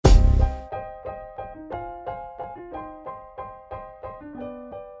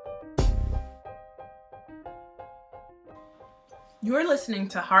You're listening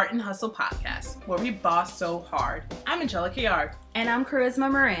to Heart and Hustle Podcast, where we boss so hard. I'm Angelica Yard. And I'm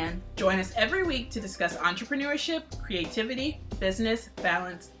Charisma Moran. Join us every week to discuss entrepreneurship, creativity, business,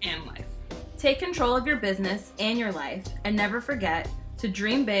 balance, and life. Take control of your business and your life, and never forget to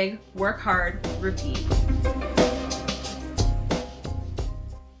dream big, work hard, repeat.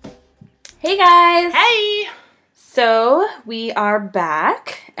 Hey guys! Hey! So, we are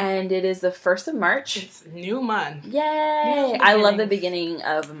back, and it is the 1st of March. It's new month. Yay! I love the beginning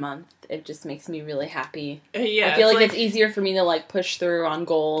of a month. It just makes me really happy. Yeah, I feel like it's easier for me to push through on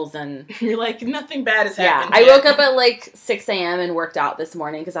goals and... You're like, nothing bad has happened. Yeah, I woke up at 6 a.m. and worked out this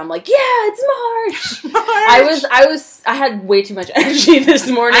morning because I'm like, yeah, it's March! I had way too much energy this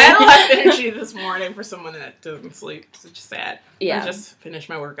morning. I had a lot of energy this morning for someone that doesn't sleep. It's just sad. Yeah. I just finished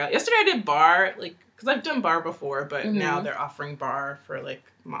my workout. Yesterday I did bar, because I've done bar before, but now they're offering bar for,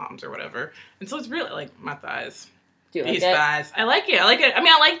 moms or whatever. And so it's really, my thighs. Do you like These it? thighs. I like it. I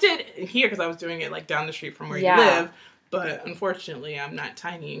mean, I liked it here because I was doing it, down the street from where you live. But unfortunately, I'm not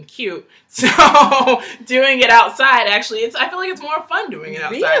tiny and cute. So doing it outside, actually, I feel like it's more fun doing it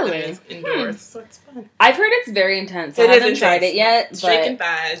outside than it is indoors. So it's fun. I've heard it's very intense. I haven't tried it yet. Shaking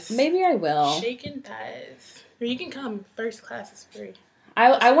thighs. Maybe I will. Shaking thighs. Or you can come. First class is free.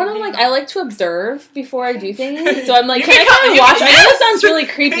 I want to I like to observe before I do things, so I'm like, can I come watch? I know it sounds really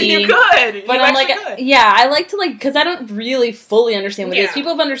creepy. You could, but I'm yeah, I like to because I don't really fully understand what it is.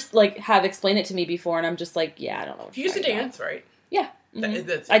 People have explained it to me before, and I'm just like, yeah, I don't know. You used to dance, right? Yeah,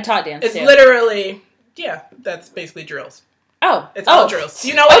 mm-hmm. I taught dance. It's too. literally, that's basically drills. Oh, it's all drills.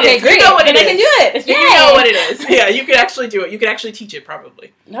 You know what it is. Great. You know what it is. I can do it. You know what it is. Yeah, you could actually do it. You could actually teach it,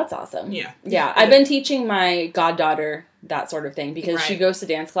 probably. That's awesome. Yeah. Yeah, I've been teaching my goddaughter that sort of thing because she goes to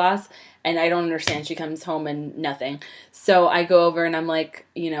dance class and I don't understand. She comes home and nothing. So I go over and I'm like,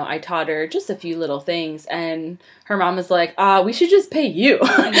 I taught her just a few little things and her mom is like, we should just pay you.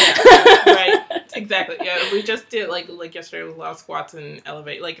 Right. Exactly. Yeah, we just did like yesterday with a lot of squats and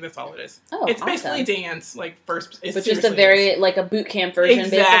elevate. That's all it is. Oh, it's basically dance. First, but just a very a boot camp version,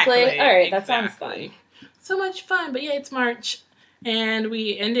 basically. All right, that sounds fun. So much fun, but yeah, it's March. And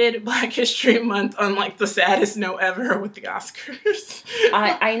we ended Black History Month on the saddest note ever with the Oscars.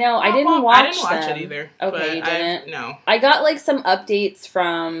 I know. I didn't watch it either. Okay, you didn't? No. I got some updates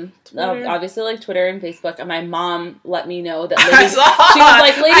from obviously Twitter and Facebook, and my mom let me know that she was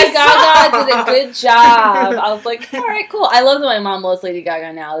like, Lady Gaga did a good job. I was like, all right, cool. I love that my mom loves Lady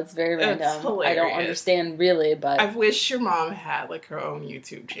Gaga now. It's very random. I don't understand really, but I wish your mom had her own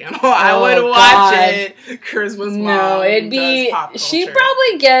YouTube channel. I would watch it. Charisma's mom. No, it'd be. She'd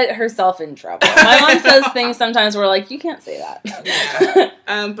probably get herself in trouble. My mom says things sometimes where you can't say that.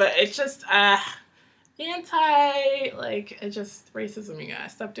 Yeah. But it's just it's just racism, you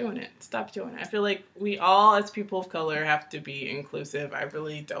guys. Stop doing it. Stop doing it. I feel like we all, as people of color, have to be inclusive. I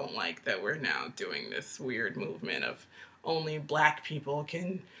really don't like that we're now doing this weird movement of only black people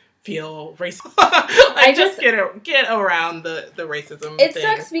can feel racist. I just get around the racism It thing.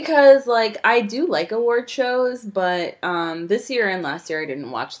 sucks because I do like award shows, but this year and last year I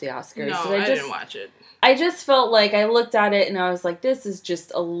didn't watch the Oscars. No, I didn't watch it. I just felt like I looked at it and I was like, this is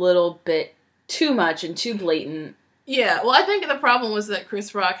just a little bit too much and too blatant. Yeah, well, I think the problem was that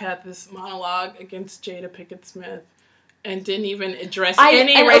Chris Rock had this monologue against Jada Pinkett Smith and didn't even address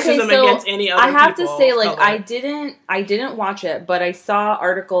any racism against any other people. I have to say, I didn't watch it, but I saw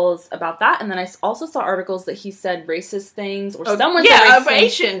articles about that, and then I also saw articles that he said racist things, or someone said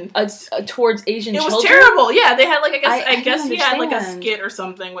racist things towards Asian children. It was terrible. Yeah, they had I guess he had a skit or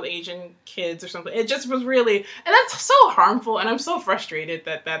something with Asian kids or something. It just was really, and that's so harmful, and I'm so frustrated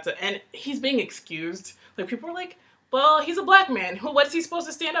that and he's being excused. People are like, well, he's a black man. What's he supposed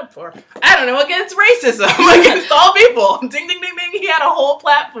to stand up for? I don't know, against racism, against all people. Ding, ding, ding, ding. He had a whole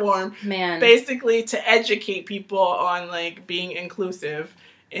platform, basically to educate people on, being inclusive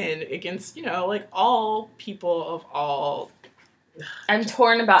and against, all people of all. I'm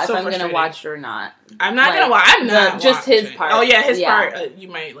torn about if I'm going to watch it or not. I'm not going to watch. I'm not just his part. Oh, yeah, his part. You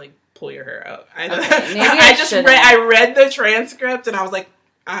might, pull your hair out. Maybe I read the transcript and I was like,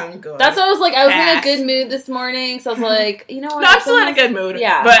 I'm good. That's what I was like. I was in a good mood this morning, so I was like, you know what? No, I'm still in a good mood.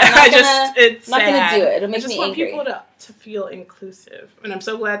 Yeah, but it's not going to do it. It'll make me angry. I just want people to feel inclusive, and I'm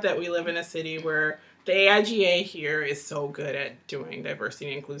so glad that we live in a city where the AIGA here is so good at doing diversity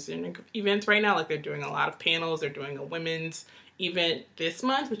and inclusion events right now. They're doing a lot of panels. They're doing a women's event this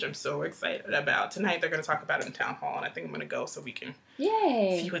month, which I'm so excited about. Tonight they're going to talk about it in town hall, and I think I'm going to go so we can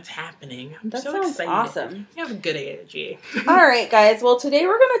see what's happening. I'm that so sounds excited. Awesome. You have a good energy. All right, guys. Well, today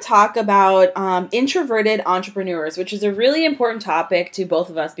we're going to talk about introverted entrepreneurs, which is a really important topic to both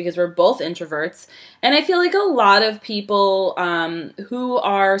of us because we're both introverts. And I feel like a lot of people who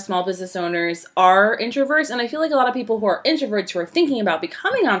are small business owners are introverts. And I feel like a lot of people who are introverts who are thinking about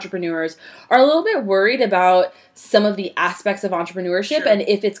becoming entrepreneurs are a little bit worried about some of the aspects of entrepreneurship and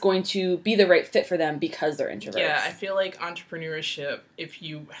if it's going to be the right fit for them because they're introverts. Yeah, I feel like entrepreneurship, if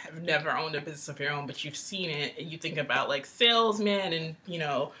you have never owned a business of your own, but you've seen it, and you think about like salesmen and, you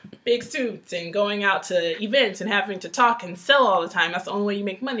know, big suits and going out to events and having to talk and sell all the time. That's the only way you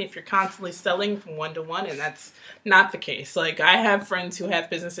make money if you're constantly selling from one to one, and that's not the case. Like, I have friends who have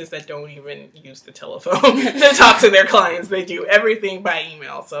businesses that don't even use the telephone to talk to their clients. They do everything by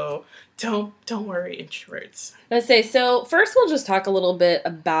email. So don't worry, introverts. Let's say, so first we'll just talk a little bit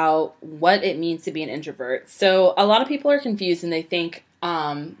about what it means to be an introvert. So a lot of people are confused and they think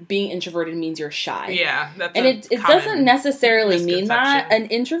being introverted means you're shy. Yeah, that's and it doesn't necessarily mean that. An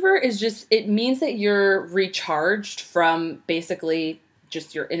introvert is just, it means that you're recharged from basically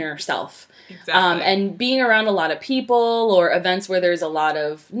just your inner self. Exactly. And being around a lot of people or events where there's a lot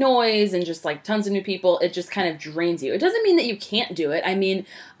of noise and just like tons of new people, it just kind of drains you. It doesn't mean that you can't do it. I mean,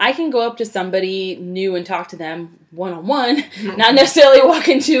 I can go up to somebody new and talk to them one-on-one, not necessarily walk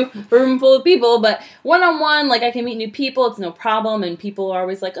into a room full of people, but one-on-one, like I can meet new people, it's no problem, and people are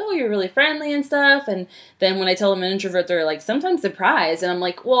always like, oh, you're really friendly and stuff, and then when I tell them I'm an introvert, they're like sometimes surprised, and I'm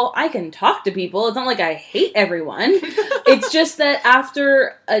like, well, I can talk to people, it's not like I hate everyone, it's just that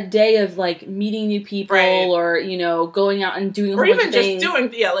after a day of like meeting new people, or, you know, going out and doing a whole bunch of things. Doing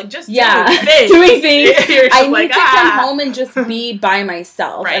things. Doing things. I need like, to come home and just be by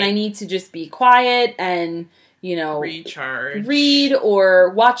myself, right. and I need to just be quiet and, you know, recharge, read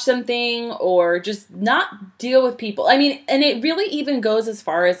or watch something or just not deal with people. I mean, and it really even goes as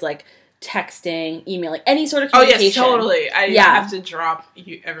far as like texting, emailing, any sort of communication. Oh, yes, totally. I have to drop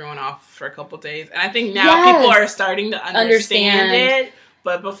everyone off for a couple days. And I think now people are starting to understand it.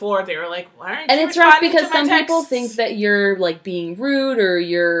 But before, they were like, why aren't you And it's rough because some texts? people think that you're, like, being rude or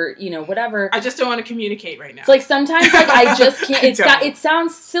you're, you know, whatever. I just don't want to communicate right now. It's like, sometimes, like, I just can't. It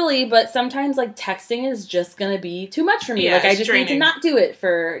sounds silly, but sometimes, like, texting is just going to be too much for me. Yeah, like, I just draining. need to not do it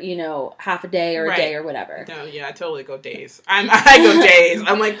for, you know, half a day or a day or whatever. No, yeah, I totally go days. I go days.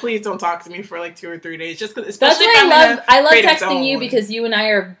 I'm like, please don't talk to me for, like, 2 or 3 days. Just because, that's why I love texting you because you and I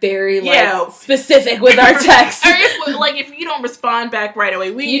are very, like, specific with our texts. Or if you don't respond back right away,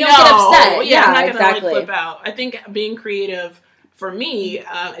 you don't get upset. Yeah, I'm not gonna exactly. like flip out. I think being creative for me,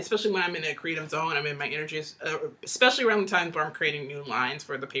 especially when I'm in a creative zone, I'm in my energies, especially around the times where I'm creating new lines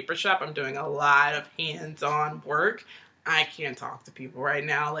for the paper shop. I'm doing a lot of hands-on work. I can't talk to people right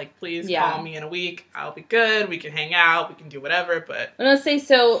now. Like, please call me in a week. I'll be good. We can hang out. We can do whatever. But I'm gonna say,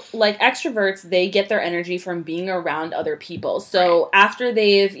 so like extroverts, they get their energy from being around other people. So after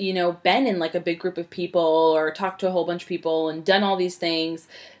they've, you know, been in like a big group of people or talked to a whole bunch of people and done all these things,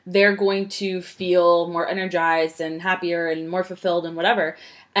 they're going to feel more energized and happier and more fulfilled and whatever.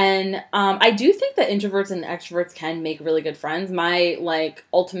 And I do think that introverts and extroverts can make really good friends. My, like,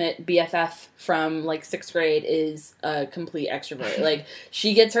 ultimate BFF from, like, 6th grade is a complete extrovert. Like,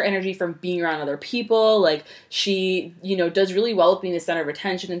 she gets her energy from being around other people. Like, she, you know, does really well with being the center of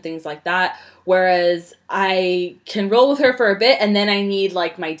attention and things like that. Whereas I can roll with her for a bit and then I need,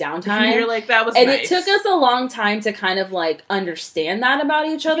 like, my downtime. And you're like, that was nice. And it took us a long time to kind of, like, understand that about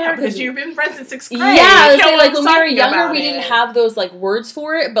each other. Yeah, because you've been friends since 6th grade. Yeah, I was saying, like, when we were younger, we didn't have those, like, words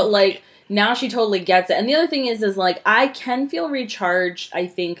for it, but, like, now she totally gets it. And the other thing is, like, I can feel recharged, I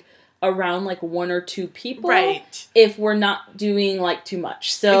think, around, like, 1 or 2 people. Right. If we're not doing, like, too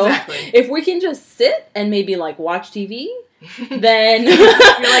much. So, if we can just sit and maybe, like, watch TV... then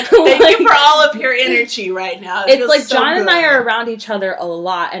you're like, thank you for all of your energy right now. It's like so John and I are around each other a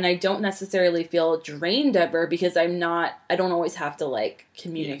lot, and I don't necessarily feel drained ever because I don't always have to like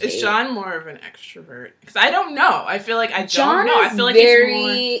communicate. Is John more of an extrovert? Because I don't know. I feel like John don't know. Is I feel like very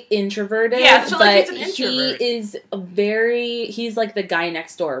he's more introverted. Yeah, I feel but like he's an introvert. He's like the guy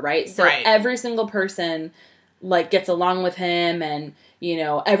next door, right? So every single person like gets along with him and you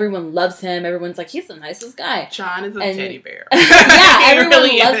know, everyone loves him. Everyone's like, he's the nicest guy. John is a teddy bear. Yeah, everyone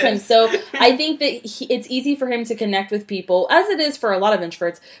really loves him. So I think that it's easy for him to connect with people, as it is for a lot of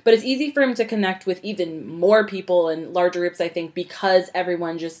introverts, but it's easy for him to connect with even more people in larger groups, I think, because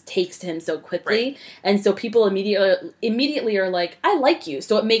everyone just takes to him so quickly. Right. And so people immediately are like, I like you.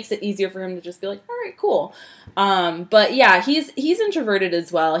 So it makes it easier for him to just be like, all right, cool. But yeah, he's introverted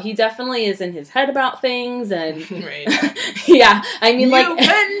as well. He definitely is in his head about things, and yeah, I mean, you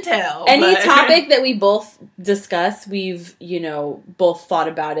can tell. Any topic that we both discuss, we've, you know, both thought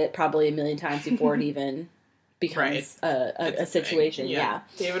about it probably a million times before it even becomes a situation. Yeah.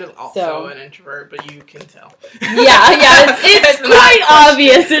 David is also an introvert, but you can tell. It's quite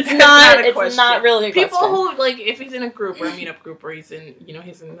obvious. It's not really a people who, like, if he's in a group or a meetup group where he's in, you know,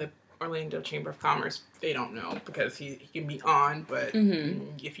 he's in the Orlando Chamber of Commerce, they don't know because he can be on, but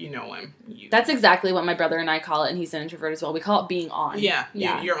if you know him, that's exactly what my brother and I call it, and he's an introvert as well. We call it being on. Yeah.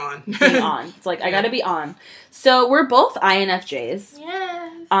 You're on. Being on. It's like, I gotta be on. So we're both INFJs.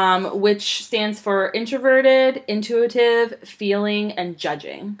 Yes. Which stands for introverted, intuitive, feeling, and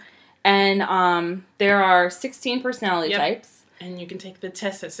judging. And there are 16 personality types. And you can take the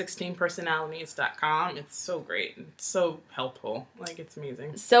test at 16personalities.com. It's so great. It's so helpful. Like, it's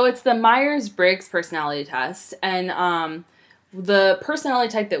amazing. So it's the Myers-Briggs personality test. And the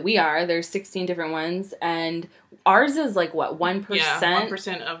personality type that we are, there's 16 different ones. And ours is like, what, 1%? Yeah,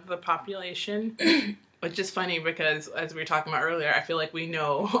 1% of the population. Which is funny because, as we were talking about earlier, I feel like we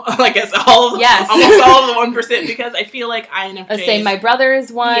know, I guess, almost all of the 1% because I feel like INFJs... Let's say my brother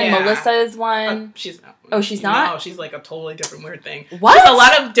is one, Melissa is one. She's not. Oh, she's not? No, she's like a totally different weird thing. What? There's a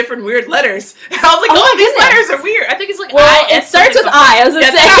lot of different weird letters. I was like, these letters are weird. I think it's like it starts with I. I was going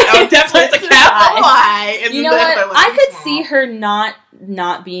to say. Definitely, it's a capital I. And you know what? I could see her not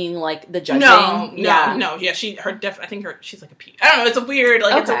being like the judging. No. Yeah, she's like a P. I don't know. It's a weird,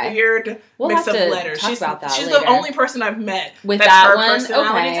 mix of letters. She's the only person I've met with that's that her one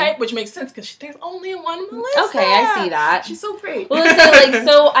personality type, which makes sense because there's only one Melissa. Okay, I see that. She's so great. Well,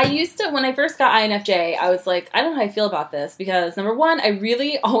 so I used to, when I first got INFJ, I was like, I don't know how I feel about this because number one, I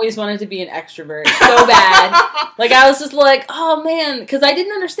really always wanted to be an extrovert so bad. Like, I was just like, oh man, because I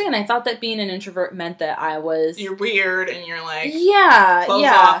didn't understand. I thought that being an introvert meant that you're weird and you're like, close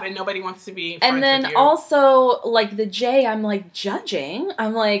off and nobody wants to be friends and then with you. Also, like, the J, I'm like, judging?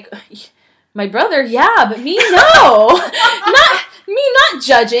 I'm like, my brother, but me, no. Not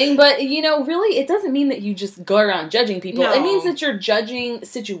judging, but, you know, really, it doesn't mean that you just go around judging people. No. It means that you're judging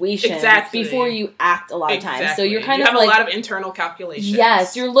situations before you act a lot of times. So you're kind of have a lot of internal calculations.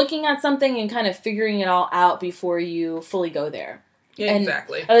 Yes, you're looking at something and kind of figuring it all out before you fully go there. Yeah,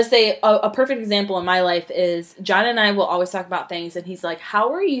 exactly. I would say a perfect example in my life is John and I will always talk about things, and he's like,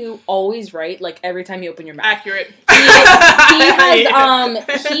 "How are you always right? Like every time you open your mouth." Accurate.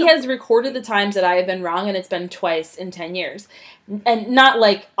 He has recorded the times that I have been wrong, and it's been twice in 10 years. And not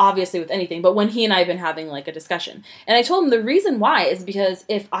like obviously with anything, but when he and I have been having like a discussion. And I told him the reason why is because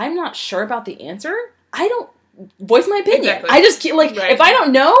if I'm not sure about the answer, I don't voice my opinion. Exactly. I just if I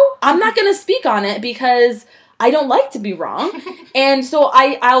don't know, I'm not going to speak on it because I don't like to be wrong. And so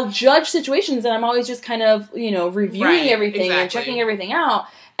I'll judge situations, and I'm always just kind of, you know, reviewing everything and checking everything out.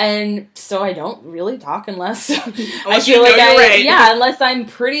 And so I don't really talk unless I feel like unless I'm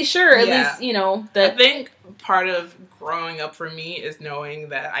pretty sure, at least, you know, that. I think part of growing up for me is knowing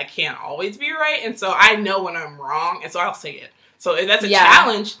that I can't always be right. And so I know when I'm wrong, and so I'll say it. So that's a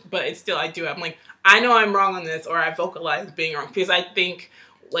challenge, but it's still, I do. I'm like, I know I'm wrong on this, or I vocalize being wrong. Because I think,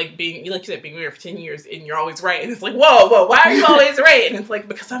 like you said, being married for 10 years, and you're always right. And it's like, whoa, why are you always right? And it's like,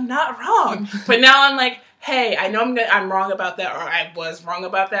 because I'm not wrong. But now I'm like, hey, I know I'm wrong about that, or I was wrong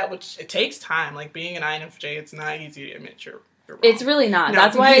about that, which it takes time. Like, being an INFJ, it's not easy to admit you're wrong. It's really not. No.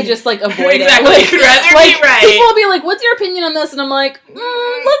 That's why I just, like, avoid it. Like, you'd rather be right. People will be like, what's your opinion on this? And I'm like,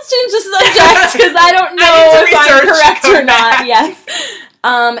 let's change the subject, because I don't know if I'm correct or not. Yes.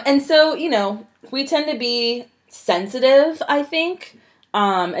 And so, you know, we tend to be sensitive, I think.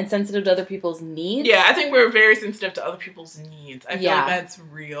 And sensitive to other people's needs. Yeah, I think we're very sensitive to other people's needs. I feel like that's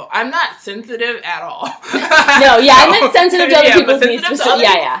real. I'm not sensitive at all. I meant sensitive to other people's needs.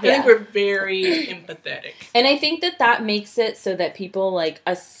 I think we're very empathetic. And I think that makes it so that people, like,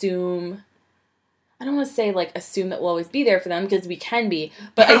 assume... I don't want to say, like, assume that we'll always be there for them, because we can be.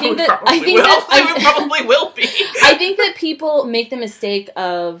 But I think we probably will be. I think that people make the mistake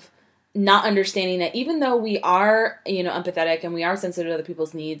of not understanding that even though we are, empathetic and we are sensitive to other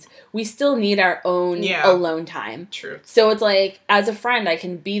people's needs, we still need our own alone time. True. So it's like, as a friend, I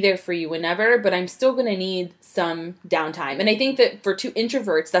can be there for you whenever, but I'm still going to need some downtime. And I think that for two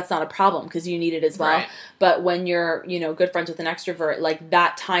introverts, that's not a problem because you need it as well. Right. But when you're, good friends with an extrovert, like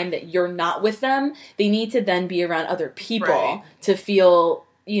that time that you're not with them, they need to then be around other people to feel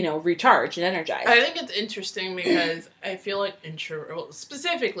recharged and energized. I think it's interesting because I feel like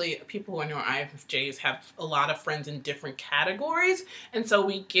specifically people who know INFJs have a lot of friends in different categories, and so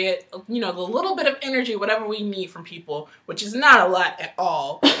we get the little bit of energy, whatever we need from people, which is not a lot at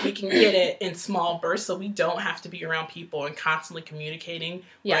all. We can get it in small bursts, so we don't have to be around people and constantly communicating.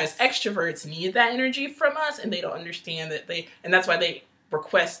 Whereas extroverts need that energy from us, and they don't understand that and that's why they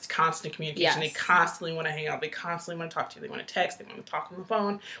request constant communication. Yes. They constantly want to hang out. They constantly want to talk to you. They want to text. They want to talk on the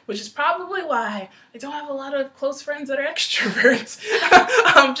phone, which is probably why I don't have a lot of close friends that are extroverts.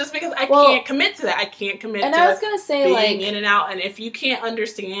 Just because I can't commit to that. I can't commit to I was gonna say, being in and out. And if you can't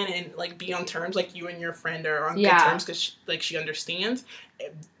understand and be on terms, like you and your friend are on good terms because she understands,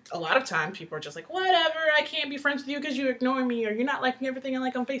 a lot of times people are just like, whatever, I can't be friends with you because you ignore me or you're not liking everything I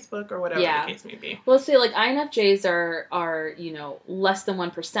like on Facebook or whatever the case may be. Well, see, INFJs are less than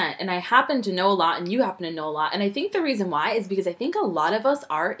 1%. And I happen to know a lot and you happen to know a lot. And I think the reason why is because I think a lot of us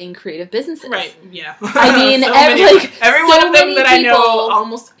are in creative businesses. Right, yeah. I mean, every one of them that I know,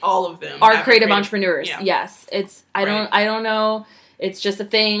 almost all of them are creative entrepreneurs. Yeah. Yes. I don't know. It's just a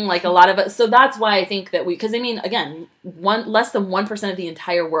thing, a lot of us. So that's why I think that because again, less than 1% of the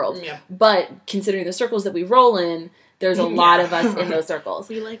entire world. Yeah. But considering the circles that we roll in, there's a lot of us in those circles.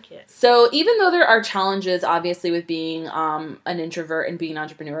 We like it. So even though there are challenges, obviously, with being an introvert and being an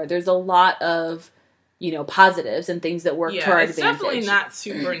entrepreneur, there's a lot of, positives and things that work to our advantage. It's definitely not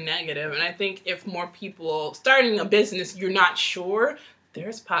super negative. And I think if more people starting a business, you're not sure,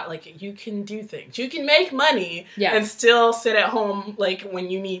 there's you can do things. You can make money and still sit at home when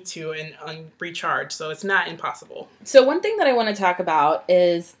you need to and recharge. So it's not impossible. So one thing that I want to talk about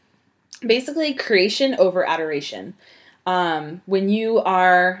is basically creation over adoration. When you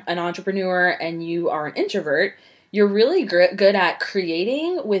are an entrepreneur and you are an introvert, you're really good at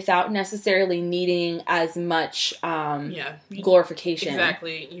creating without necessarily needing as much glorification.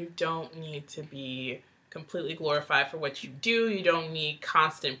 Exactly. You don't need to be completely glorified for what you do. You don't need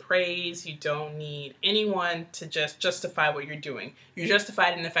constant praise. You don't need anyone to just justify what you're doing. You're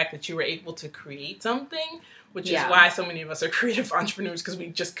justified in the fact that you were able to create something, which is why so many of us are creative entrepreneurs, because we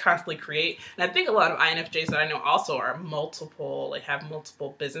just constantly create. And I think a lot of INFJs that I know also are have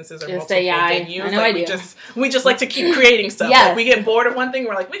multiple businesses or multiple venues. I know I do. We just like to keep creating stuff. Yes. We get bored of one thing,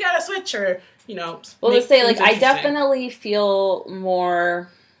 we're like, we gotta switch or, Well, let's say I definitely feel more,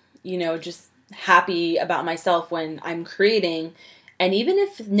 just happy about myself when I'm creating, and even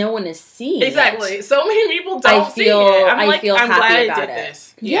if no one is seeing it, so many people don't see it. I feel happy about it.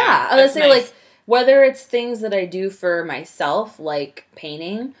 This. Let's say whether it's things that I do for myself, like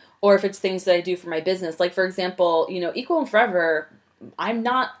painting, or if it's things that I do for my business, for example, Equal and Forever, I'm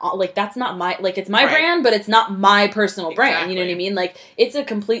not that's not my it's my brand, but it's not my personal brand. You know what I mean? It's a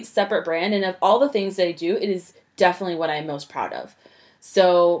complete separate brand, and of all the things that I do, it is definitely what I'm most proud of.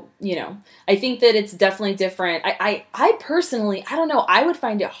 So, I think that it's definitely different. I personally, I don't know, I would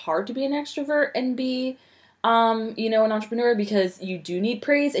find it hard to be an extrovert and be, an entrepreneur, because you do need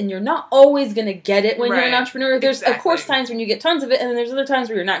praise and you're not always going to get it when you're an entrepreneur. There's, of course, times when you get tons of it, and then there's other times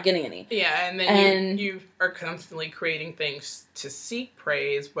where you're not getting any. Yeah, and then you are constantly creating things to seek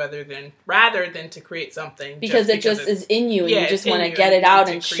praise rather than to create something. Because it just is in you, and you just want to get it out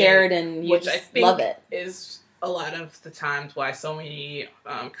and share it, and you just love it. Is a lot of the times why so many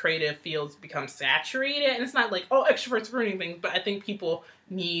creative fields become saturated. And it's not extroverts are ruining things, but I think people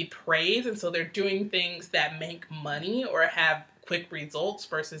need praise, and so they're doing things that make money or have quick results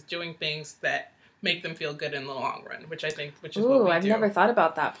versus doing things that make them feel good in the long run, which is what we do. I've never thought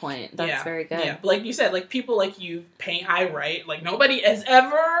about that point. That's very good. Yeah, but like you said, people like you paint, I write. Nobody has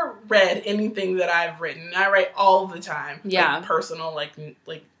ever read anything that I've written. I write all the time. Yeah. Personal,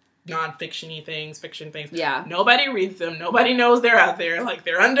 non-fiction-y things, fiction things. Yeah. Nobody reads them. Nobody knows they're out there.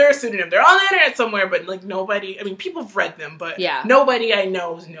 They're under a pseudonym. They're on the internet somewhere, but nobody, people have read them, but nobody I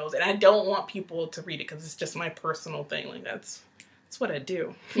know knows it. I don't want people to read it because it's just my personal thing. That's what I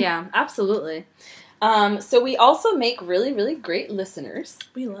do. Yeah, absolutely. So we also make really, really great listeners.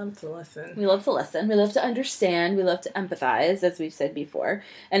 We love to listen. We love to understand. We love to empathize, as we've said before.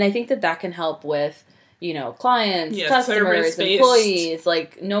 And I think that can help with clients, customers, employees,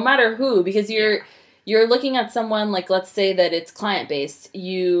 no matter who, because you're you're looking at someone, like, let's say that it's client-based.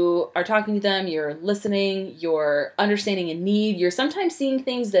 You are talking to them, you're listening, you're understanding a need. You're sometimes seeing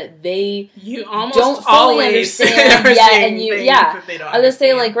things that you almost don't fully understand yet. And I would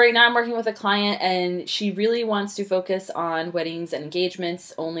say, like, right now I'm working with a client, and she really wants to focus on weddings and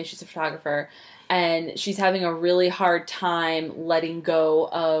engagements only. She's a photographer. And she's having a really hard time letting go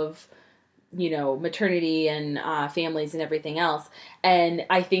of, maternity and families and everything else. And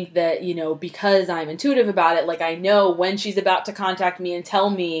I think that, because I'm intuitive about it, like, I know when she's about to contact me and tell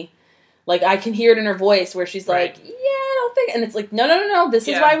me, like, I can hear it in her voice where she's like, yeah, I don't think, and it's like, no, this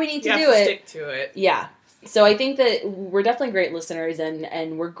is why we need to do it. Stick to it. Yeah. So I think that we're definitely great listeners,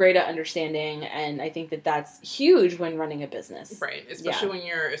 and we're great at understanding, and I think that that's huge when running a business. Right, especially when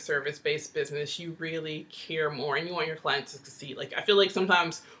you're a service-based business, you really care more, and you want your clients to succeed. Like, I feel like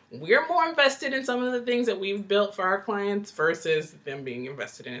sometimes we're more invested in some of the things that we've built for our clients versus them being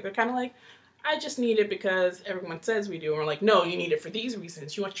invested in it. They're kind of like, I just need it because everyone says we do. And we're like, no, you need it for these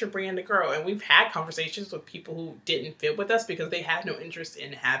reasons. You want your brand to grow. And we've had conversations with people who didn't fit with us because they had no interest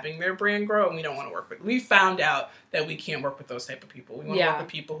in having their brand grow, and we don't want to work with. We found out that we can't work with those type of people. We want to work with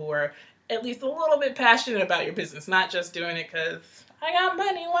people who are at least a little bit passionate about your business, not just doing it because I got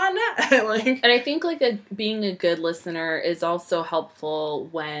money, why not? And I think, like, being a good listener is also helpful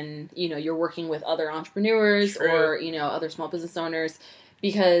when, you're working with other entrepreneurs or, other small business owners,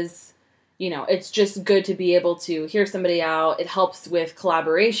 because it's just good to be able to hear somebody out. It helps with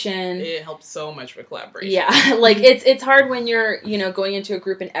collaboration. It helps so much with collaboration. Yeah, like, it's hard when you're, going into a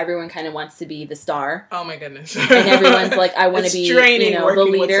group and everyone kind of wants to be the star. Oh my goodness. And everyone's like, I want to be, draining the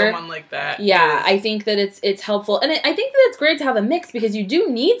working leader. With someone like that. Yeah, I think that it's helpful. And I think that it's great to have a mix, because you do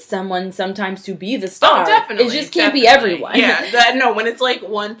need someone sometimes to be the star. Oh, definitely. It just can't be everyone. Yeah, no, when it's like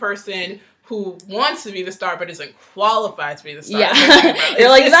one person who wants to be the star but isn't qualified to be the star. Yeah. You're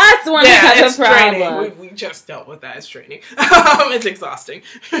like, that's when you have a problem. We just dealt with that as training. It's exhausting.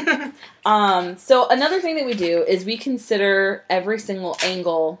 So another thing that we do is we consider every single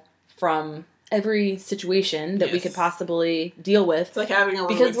angle from every situation that we could possibly deal with. It's like having a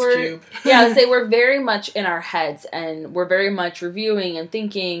Rubik's Cube. I say we're very much in our heads, and we're very much reviewing and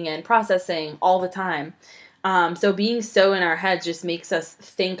thinking and processing all the time. So being so in our heads just makes us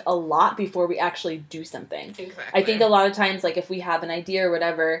think a lot before we actually do something. Exactly. I think a lot of times, like, if we have an idea or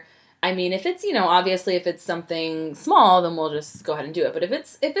whatever, I mean, if it's, obviously if it's something small, then we'll just go ahead and do it. But if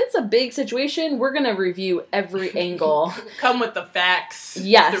it's a big situation, we're going to review every angle. Come with the facts.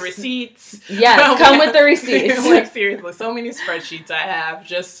 Yes. The receipts. Yes, come with the receipts. Like, seriously, so many spreadsheets I have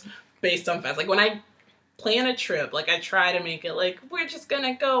just based on facts. Like, when I plan a trip, like, I try to make it like, we're just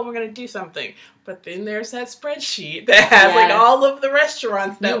gonna go, we're gonna do something, but then there's that spreadsheet that has like all of the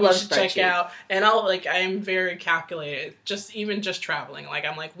restaurants that we should check out, and I'm very calculated, just traveling, like,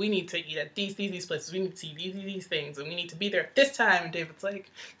 I'm like, we need to eat at these places, we need to see these things, and we need to be there at this time, and David's like,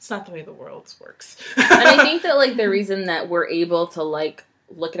 it's not the way the world works. And I think that, like, the reason that we're able to, like,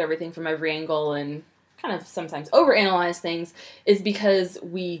 look at everything from every angle and kind of sometimes overanalyze things is because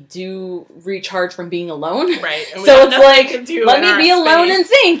we do recharge from being alone. Right. And so it's like, let me be alone and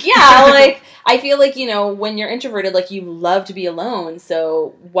think. Yeah. Like, I feel like, when you're introverted, like, you love to be alone.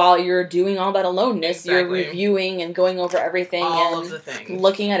 So while you're doing all that aloneness, you're reviewing and going over everything all of the things,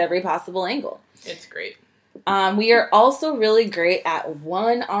 looking at every possible angle. It's great. We are also really great at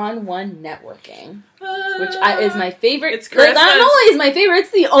one-on-one networking, which is my favorite. It's Christmas. Not only is my favorite,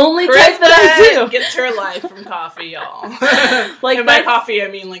 it's the only type that I do. Gets her life from coffee, y'all. Like, and by coffee, I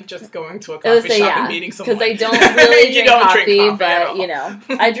mean, like, just going to a coffee shop and meeting someone. Because I don't really drink coffee,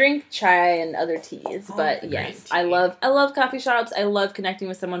 but I drink chai and other teas. But yes, I love coffee shops. I love connecting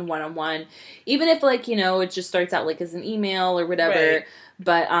with someone one-on-one, even if, like, it just starts out like as an email or whatever. Right.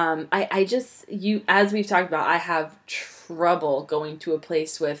 But I just, as we've talked about, I have trouble going to a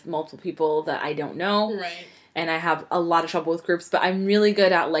place with multiple people that I don't know. Right. And I have a lot of trouble with groups, but I'm really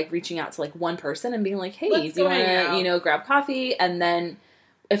good at, like, reaching out to, like, one person and being like, hey, do you want to, grab coffee? And then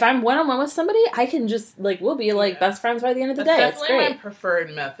if I'm one-on-one with somebody, I can just, like, we'll be, like, best friends by the end of the day. It's great. That's definitely my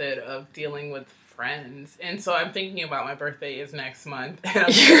preferred method of dealing with friends. And so I'm thinking about, my birthday is next month.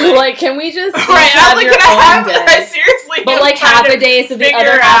 And you're like, can we just have your own day? I seriously, but like half a day, so the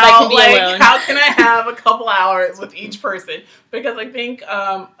other half I can be alone. How can I have a couple hours with each person? Because I think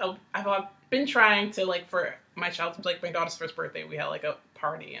I've been trying to, like, for my daughter's first birthday, we had, like, a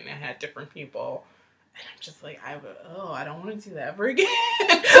party and I had different people. And I'm just like, I don't want to do that ever again.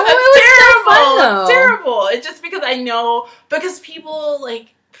 That's terrible. So fun, it's terrible. It's just because people,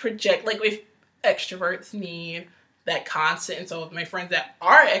 like, project, like, if extroverts need that constant. And so my friends that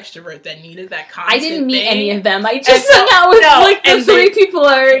are extroverts that needed that constant I didn't meet thing, any of them. I just hung out with like the three people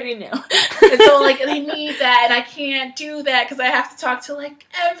I already knew. And so like they need that, and I can't do that because I have to talk to like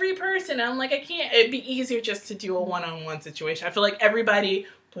every person. I'm like, I can't. It'd be easier just to do a one-on-one situation. I feel like everybody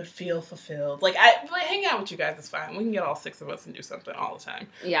would feel fulfilled. Like hang out with you guys is fine. We can get all 6 of us and do something all the time.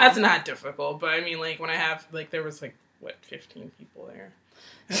 Yeah, that's not difficult. But I mean, like when I have like there was like 15 people there.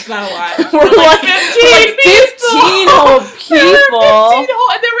 That's not a lot. We're like 15 whole people. And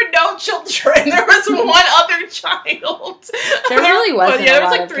there were no children. There was one other child. There really wasn't. Yeah, there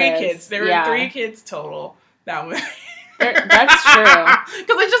was like 3 kids. There were 3 kids total. That was. That's true.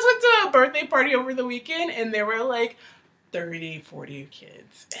 Because I just went to a birthday party over the weekend, and there were like 30, 40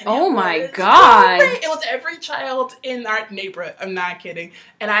 kids. And oh my God. It was every child in our neighborhood. I'm not kidding.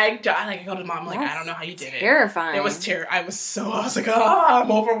 And I go to mom, like, I don't know how you did it. Terrifying. It was terrifying. I was like, I'm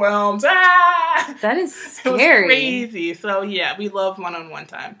overwhelmed. Ah! That is scary. It was crazy. So yeah, we love one-on-one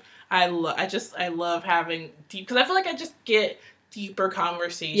time. I love having deep, because I feel like I just get deeper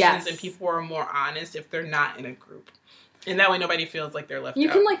conversations and people are more honest if they're not in a group. And that way nobody feels like they're left out. You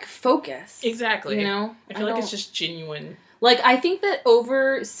can, like, focus. Exactly. You know? I feel like it's just genuine. Like, I think that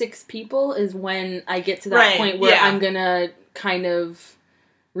over 6 people is when I get to that point where I'm gonna kind of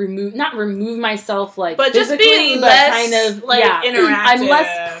not remove myself, like, but physically, just be but less, kind of, like, interactive. I'm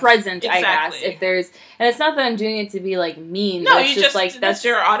less present, exactly. I guess, if there's, and it's not that I'm doing it to be, like, mean. No, but it's just, like, that's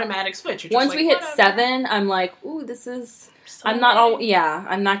your automatic switch. Once like, we hit 7, I'm like, ooh, this is, I'm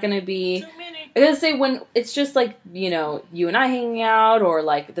not gonna be, I gotta say, when it's just, like, you know, you and I hanging out, or,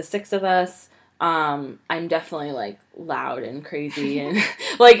 like, the 6 of us, I'm definitely, like, loud and crazy, and,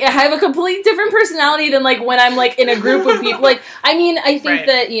 like, I have a completely different personality than, like, when I'm, like, in a group of people. Like, I mean, I think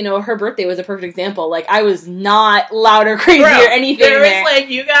that, you know, her birthday was a perfect example. Like, I was not loud or crazy or anything there. Was, like,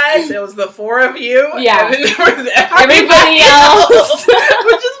 you guys, it was the 4 of you, yeah. And then there was everybody else.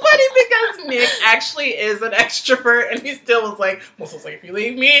 Which is funny because Nick actually is an extrovert, and he still was like, if you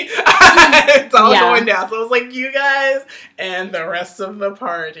leave me, it's all going down. So it was like you guys and the rest of the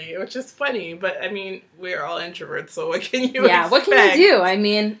party, which is funny, but I mean, we're all introverts, so what can you expect? What can you do? I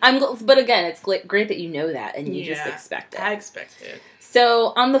mean, but again, it's great that you know that and you just expect it. I expect it.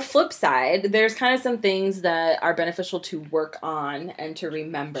 So on the flip side, there's kind of some things that are beneficial to work on and to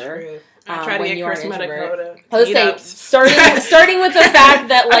remember. True. I try to get Chris Medicoda. I was saying, starting with the fact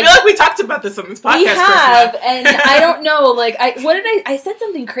that, like, I feel like we talked about this on this podcast. We have, and I don't know, like, I said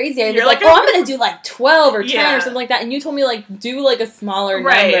something crazy. I was like, I'm going to do, like, 12 or 10 or something like that, and you told me, like, do, like, a smaller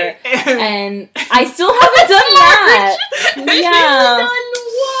number, and I still haven't done that.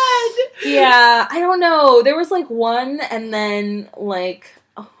 Yeah, I don't know. There was, like, one, and then, like,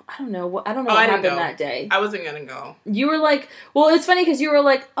 I don't know what happened that day. I wasn't gonna go. You were like, well, it's funny because you were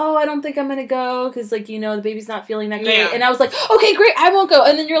like, oh, I don't think I'm gonna go because, like, you know, the baby's not feeling that great. Yeah. And I was like, okay, great, I won't go.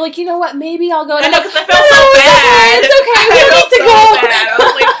 And then you're like, you know what, maybe I'll go. And I know, because I felt so bad. It's okay, we don't need to go. I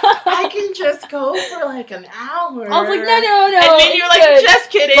was like, I can just go for like an hour. I was like, no. And then you were like, good. Just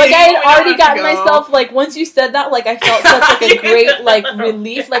kidding. Like, I had already gotten myself, like, once you said that, like, I felt such, like, a great, like,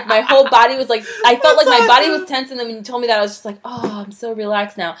 relief. Like, my whole body was, like, I felt like my body was tense, and then when you told me that, I was just like, oh, I'm so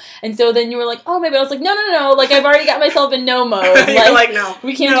relaxed now. And so then you were like, oh, maybe. I was like, no. Like, I've already got myself in no mode. Like, no.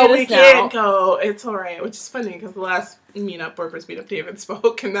 We can't do this now. We can't go. It's all right. Which is funny, because the last Purpose Meetup, David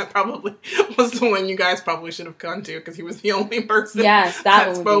spoke, and that probably was the one you guys probably should have gone to, because he was the only person that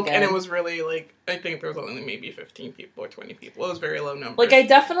spoke, and it was really, like, I think there was only maybe 15 people or 20 people. It was very low numbers. Like, I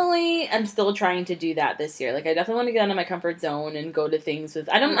definitely am still trying to do that this year. Like, I definitely want to get out of my comfort zone and go to things with,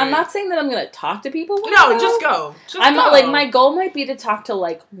 I'm not saying that I'm going to talk to people. Just go. Like, my goal might be to talk to,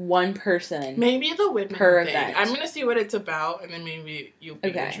 like, one person. Maybe the women per thing. event. I'm going to see what it's about, and then maybe you'll be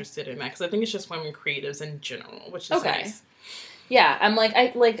interested in that, because I think it's just women creatives in general, which is nice. Yeah, I'm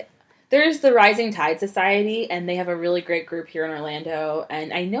like, there's the Rising Tide Society, and they have a really great group here in Orlando,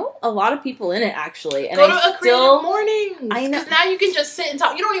 and I know a lot of people in it, actually. And go to a Creative Mornings. I know. Because now you can just sit and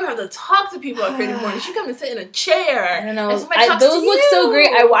talk. You don't even have to talk to people at Creative Mornings. You come and sit in a chair. I don't know. Those look so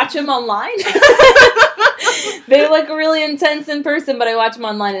great. I watch them online. They look really intense in person, but I watch them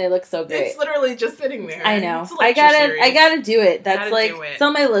online and they look so great. It's literally just sitting there. I know. I gotta do it. That's it's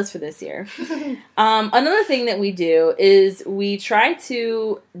on my list for this year. Another thing that we do is we try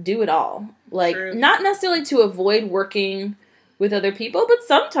to do it all. Like, not necessarily to avoid working with other people, but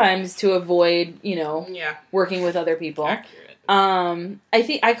sometimes to avoid, working with other people. Accurate. I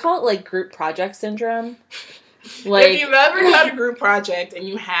think I call it, like, group project syndrome. Like, if you've ever had a group project and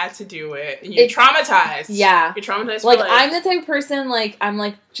you had to do it and you're traumatized. Yeah. You're traumatized like, for life. I'm the type of person, like, I'm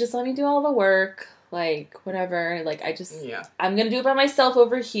like, just let me do all the work. like, whatever, like, I'm gonna do it by myself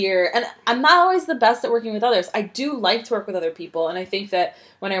over here. And I'm not always the best at working with others. I do like to work with other people, and I think that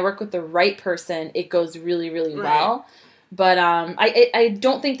when I work with the right person, it goes really, really well. But I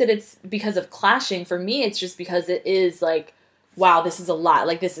don't think that it's because of clashing. For me, it's just because it is, like, wow, this is a lot.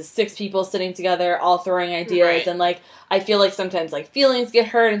 Like, this is 6 people sitting together, all throwing ideas, and, like, I feel like sometimes, like, feelings get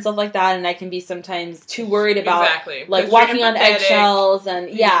hurt and stuff like that, and I can be sometimes too worried about, like, walking on eggshells, and,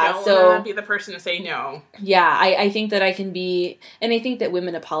 you don't want to be the person to say no. Yeah, I think that I can be, and I think that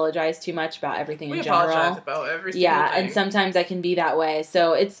women apologize too much about everything in general. We apologize about every single thing. And sometimes I can be that way.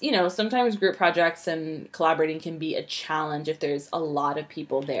 So it's, you know, sometimes group projects and collaborating can be a challenge if there's a lot of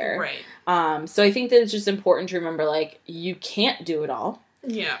people there. Right. So I think that it's just important to remember, like, you can't do it all.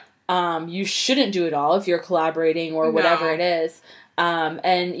 Yeah. You shouldn't do it all if you're collaborating or whatever it is.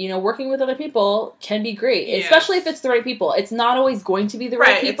 And, you know, working with other people can be great, especially if it's the right people. It's not always going to be the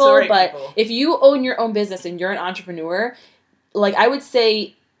right people, but if you own your own business and you're an entrepreneur, like, I would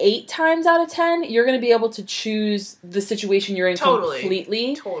say 8 times out of 10, you're going to be able to choose the situation you're in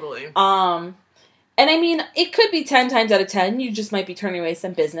completely. Totally. And I mean, it could be 10 times out of 10, you just might be turning away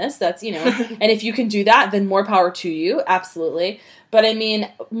some business. That's, you know, and if you can do that, then more power to you. Absolutely. But I mean,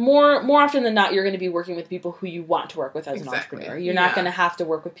 more often than not, you're going to be working with people who you want to work with as an entrepreneur. You're not going to have to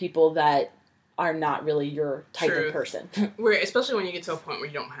work with people that are not really your type of person. Especially when you get to a point where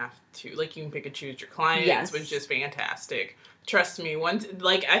you don't have to. Like, you can pick and choose your clients, which is fantastic. Trust me,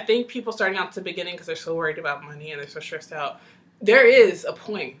 I think people starting out at the beginning because they're so worried about money and they're so stressed out, there is a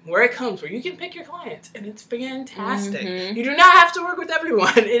point where it comes where you can pick your clients, and it's fantastic. Mm-hmm. You do not have to work with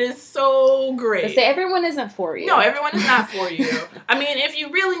everyone. It is so great. But say everyone isn't for you. No, everyone is not for you. I mean, if you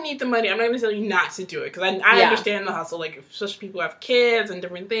really need the money, I'm not going to tell you not to do it, because I understand the hustle. Like, especially people who have kids and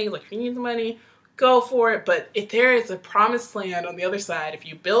different things. Like, if you need the money, go for it. But if there is a promised land on the other side, if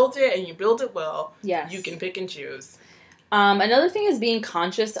you build it and you build it well, you can pick and choose. Another thing is being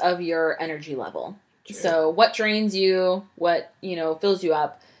conscious of your energy level. True. So what drains you, what, you know, fills you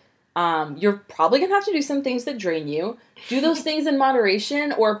up. You're probably going to have to do some things that drain you. Do those things in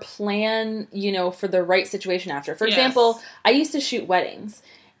moderation, or plan, you know, for the right situation after. For example, I used to shoot weddings,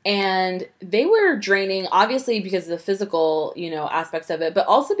 and they were draining, obviously because of the physical, you know, aspects of it, but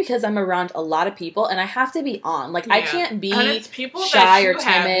also because I'm around a lot of people and I have to be on. Like, I can't be shy or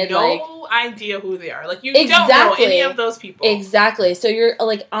timid. No idea who they are. Like, you don't know any of those people. Exactly. So you're,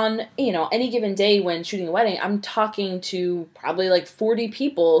 like, on, you know, any given day when shooting a wedding, I'm talking to probably, like, 40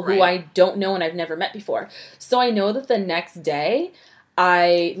 people who I don't know and I've never met before. So I know that the next day,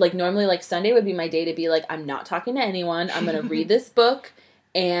 normally, like, Sunday would be my day to be like, I'm not talking to anyone. I'm going to read this book.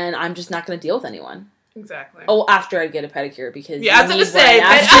 And I'm just not going to deal with anyone. Exactly. Oh, after I get a pedicure, because I was going to say,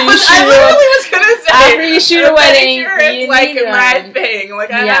 after you shoot a wedding, it's like my thing.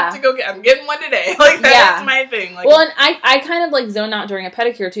 Like, I have to go I'm getting one today. Like, that's my thing. Like, well, and I kind of, like, zone out during a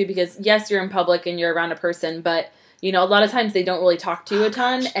pedicure too, because yes, you're in public and you're around a person, but you know, a lot of times they don't really talk to you a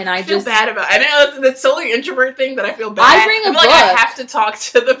ton, and I feel just bad about it. I know that's solely an introvert thing that I feel bad. I bring a book. Like, I have to talk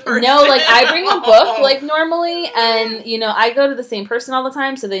to the person. No, like, I bring a book, like, normally, and, you know, I go to the same person all the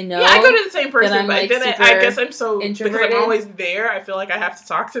time, so they know. Yeah, I go to the same person, I'm, but like, then I guess I'm so introverted. Because I'm always there, I feel like I have to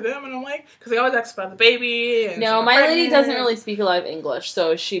talk to them, and I'm like, because they always ask about the baby. And no, my lady doesn't really speak a lot of English,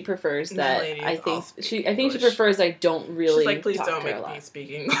 so she prefers that. I think she prefers I don't really. She's like, please don't make me speak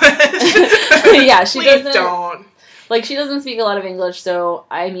English. Yeah, she doesn't. Please don't. Like, she doesn't speak a lot of English, so,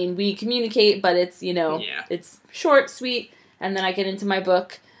 I mean, we communicate, but it's, you know, it's short, sweet, and then I get into my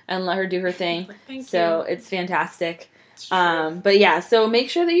book and let her do her thing. Thank you. It's fantastic. But yeah, so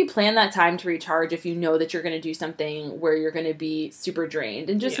make sure that you plan that time to recharge if you know that you're going to do something where you're going to be super drained,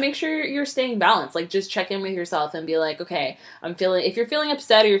 and just make sure you're staying balanced. Like, just check in with yourself and be like, okay, if you're feeling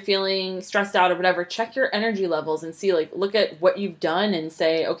upset or you're feeling stressed out or whatever, check your energy levels and see, like, look at what you've done and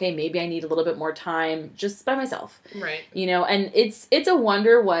say, okay, maybe I need a little bit more time just by myself. Right. You know, and it's a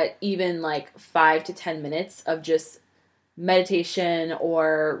wonder what even like 5 to 10 minutes of just meditation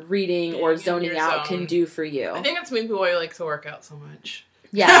or reading or zoning out can do for you. I think that's maybe why I like to work out so much.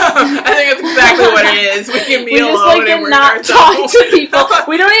 Yeah. I think that's exactly what it is. We can be alone just like and not talk to people.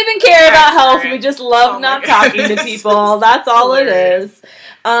 We don't even care about health. We just love not talking to people. That's all it is.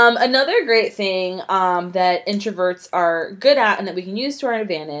 Another great thing that introverts are good at and that we can use to our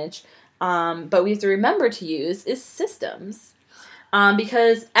advantage, but we have to remember to use, is systems.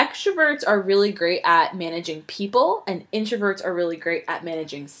 Because extroverts are really great at managing people, and introverts are really great at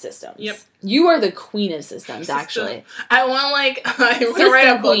managing systems. Yep. You are the queen of systems, actually. I want to write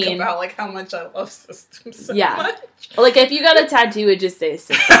a book about how much I love systems so much. If you got a tattoo, it just says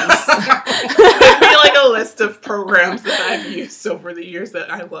systems. It'd be a list of programs that I've used over the years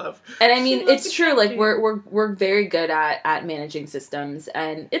that I love. And I mean, it's true. We're very good at managing systems,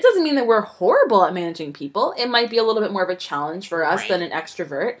 and it doesn't mean that we're horrible at managing people. It might be a little bit more of a challenge for us than an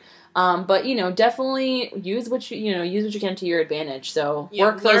extrovert. But definitely use what you can to your advantage. So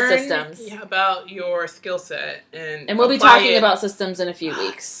work those systems. Yeah, about your skill set and we'll be talking about systems in a few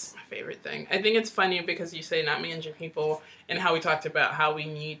weeks. My favorite thing. I think it's funny because you say not managing people and how we talked about how we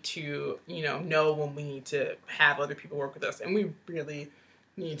need to know when we need to have other people work with us, and we really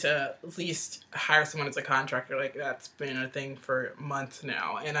need to at least hire someone as a contractor. That's been a thing for months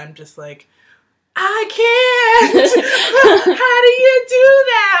now, and I'm just like, I can't. How do you do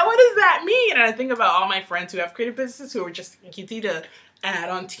that? What does that mean? And I think about all my friends who have creative businesses who are just easy to add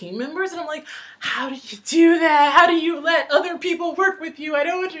on team members. And I'm like, how do you do that? How do you let other people work with you? I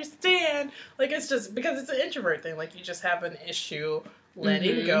don't understand. It's just because it's an introvert thing. You just have an issue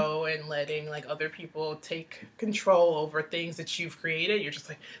letting go and letting other people take control over things that you've created. You're just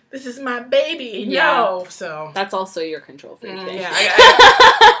like, this is my baby. No. So that's also your control freak thing. Yeah.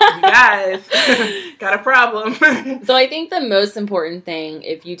 You guys got a problem. So I think the most important thing,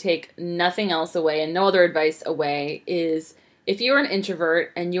 if you take nothing else away and no other advice away, is if you're an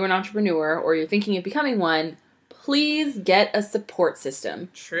introvert and you're an entrepreneur or you're thinking of becoming one, please get a support system.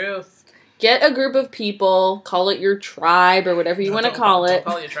 Truth. Get a group of people, call it your tribe or whatever you want to call it. Don't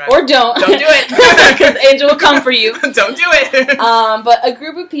call it your tribe. Or don't. Don't do it. Because Angel will come for you. Don't do it. But a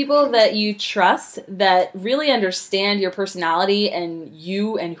group of people that you trust, that really understand your personality and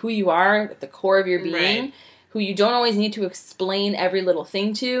you and who you are at the core of your being, who you don't always need to explain every little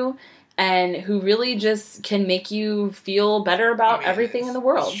thing to, and who really just can make you feel better about everything in the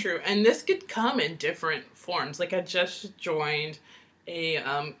world. It's true. And this could come in different forms. I just joined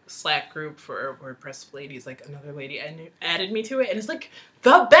a Slack group for WordPress ladies. Another lady added me to it, and it's the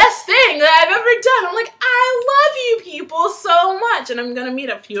best thing that I've ever done. I'm like, I love you people so much, and I'm gonna meet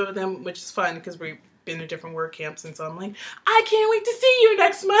a few of them, which is fun because we've been to different work camps, and so I'm like, I can't wait to see you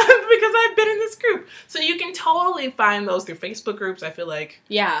next month because I've been in this group. So you can totally find those through Facebook groups. I feel like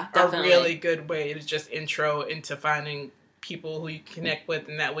definitely. a really good way to just intro into finding people who you connect with,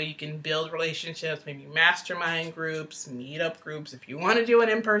 and that way you can build relationships, maybe mastermind groups, meetup groups, if you want to do an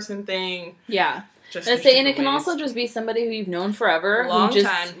in-person thing. Yeah. And it can also just be somebody who you've known forever, who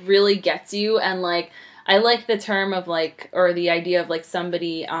just really gets you, and I like the term of or the idea of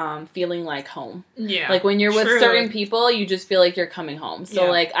somebody feeling like home. Yeah. When you're with certain people, you just feel like you're coming home.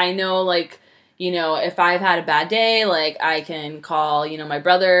 So I know if I've had a bad day, I can call, my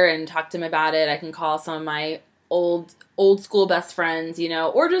brother and talk to him about it. I can call some of my old school best friends,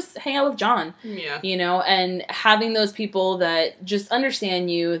 or just hang out with John. Yeah. And having those people that just understand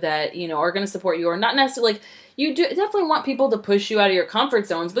you, that, are going to support you, or not necessarily, you definitely want people to push you out of your comfort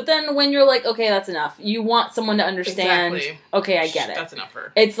zones, but then when you're okay, that's enough. You want someone to understand, okay, I get it. That's enough for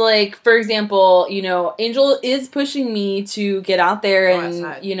her. It's for example, Angel is pushing me to get out there and,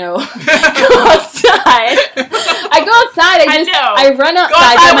 go outside. I go outside, I run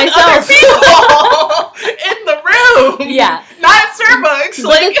outside by myself. In the room. Yeah. Not Starbucks.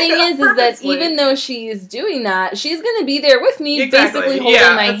 But the thing is that even though she's doing that, she's going to be there with me, basically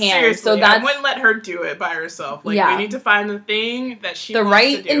holding my hand. Seriously, so that's, I wouldn't let her do it by herself. We need to find the thing that she wants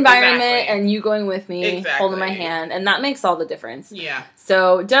right to do. environment, and you going with me, holding my hand, and that makes all the difference. Yeah.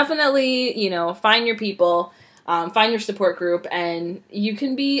 So definitely, find your people. Find your support group, and you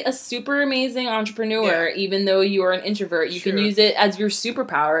can be a super amazing entrepreneur, even though you are an introvert. You can use it as your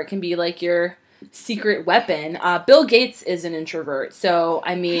superpower. It can be your secret weapon. Bill Gates is an introvert, so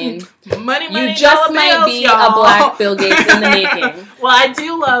I mean, money, you just might be a black Bill Gates in the making. Well, I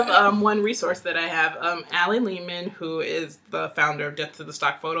do love one resource that I have. Allie Lehman, who is the founder of Death to the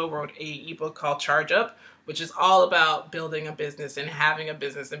Stock Photo, wrote a ebook called Charge Up, which is all about building a business and having a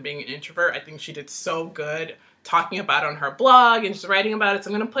business and being an introvert. I think she did so good talking about it on her blog and just writing about it.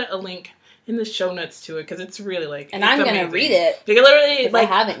 So I'm going to put a link in the show notes to it because it's really and I'm going to read it. You can literally I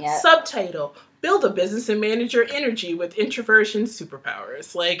haven't yet. Subtitle: Build a business and manage your energy with introversion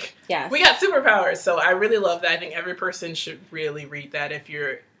superpowers. Yes. We got superpowers. So I really love that. I think every person should really read that if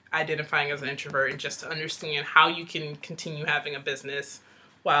you're identifying as an introvert, and just to understand how you can continue having a business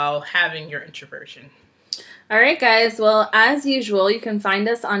while having your introversion. All right, guys. Well, as usual, you can find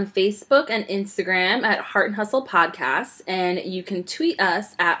us on Facebook and Instagram at Heart and Hustle Podcasts, and you can tweet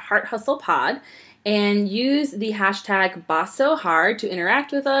us at Heart Hustle Pod, and use the hashtag #BossSoHard to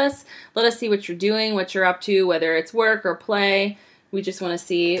interact with us. Let us see what you're doing, what you're up to, whether it's work or play. We just want to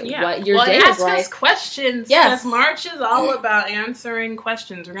see what your day is like. Ask us questions. Yes. Because March is all about answering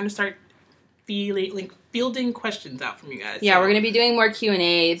questions. We're going to start fielding questions out from you guys. Yeah, we're going to be doing more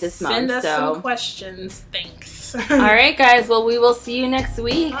Q&A this month. Send us some questions. Thanks. All right, guys. Well, we will see you next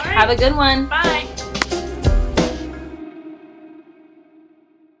week. Right. Have a good one. Bye.